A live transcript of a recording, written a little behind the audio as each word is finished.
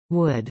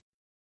Wood.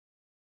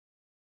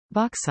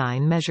 Box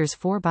sign measures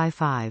 4 by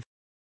 5.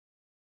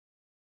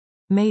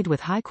 Made with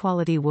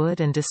high-quality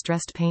wood and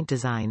distressed paint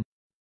design.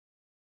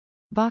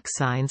 Box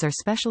signs are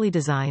specially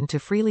designed to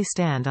freely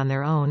stand on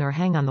their own or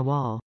hang on the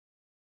wall.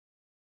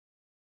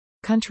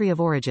 Country of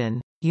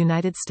origin,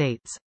 United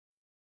States.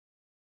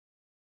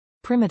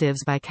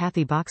 Primitives by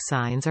Kathy box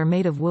signs are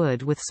made of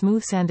wood with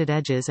smooth sanded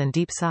edges and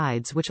deep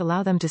sides which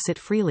allow them to sit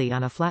freely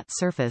on a flat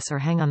surface or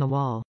hang on the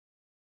wall.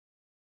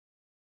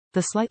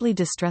 The slightly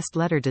distressed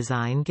letter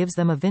design gives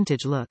them a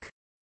vintage look.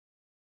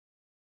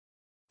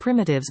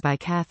 Primitives by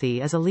Kathy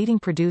is a leading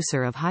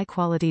producer of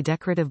high-quality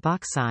decorative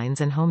box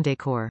signs and home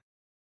decor.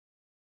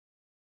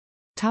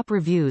 Top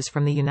reviews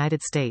from the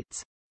United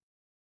States.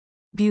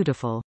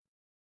 Beautiful.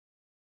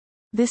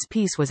 This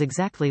piece was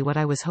exactly what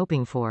I was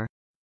hoping for.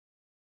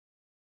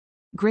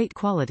 Great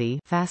quality,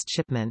 fast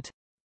shipment.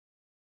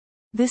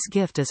 This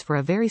gift is for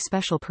a very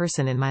special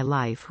person in my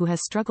life who has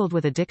struggled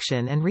with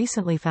addiction and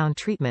recently found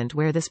treatment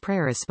where this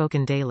prayer is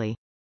spoken daily.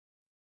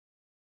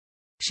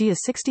 She is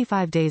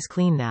 65 days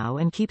clean now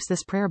and keeps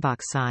this prayer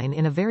box sign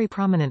in a very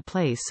prominent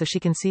place so she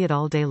can see it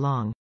all day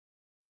long.